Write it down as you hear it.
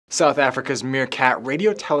South Africa's MeerKAT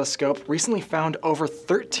radio telescope recently found over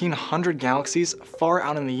 1,300 galaxies far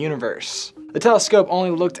out in the universe. The telescope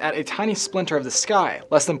only looked at a tiny splinter of the sky,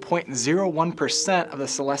 less than 0.01% of the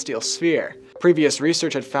celestial sphere. Previous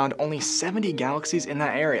research had found only 70 galaxies in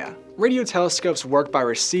that area. Radio telescopes work by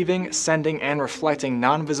receiving, sending, and reflecting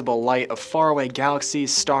non-visible light of faraway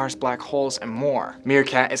galaxies, stars, black holes, and more.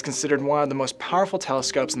 MeerKAT is considered one of the most powerful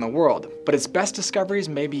telescopes in the world, but its best discoveries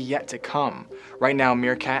may be yet to come. Right now,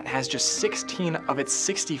 MeerKAT has just 16 of its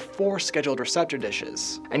 64 scheduled receptor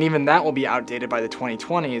dishes. And even that will be outdated by the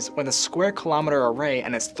 2020s when the Square Kilometre Array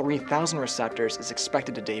and its 3,000 receptors is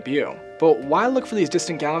expected to debut. But why look for these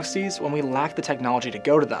distant galaxies when we lack the technology to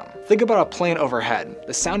go to them? Think about a plane overhead.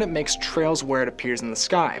 The sound it makes trails where it appears in the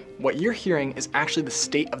sky. What you're hearing is actually the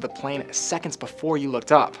state of the plane seconds before you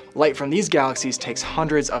looked up. Light from these galaxies takes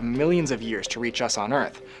hundreds of millions of years to reach us on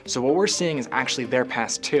Earth, so what we're seeing is actually their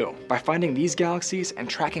past too. By finding these galaxies and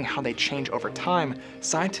tracking how they change over time,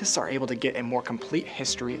 scientists are able to get a more complete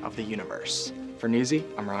history of the universe. For Newsy,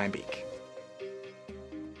 I'm Ryan Beek.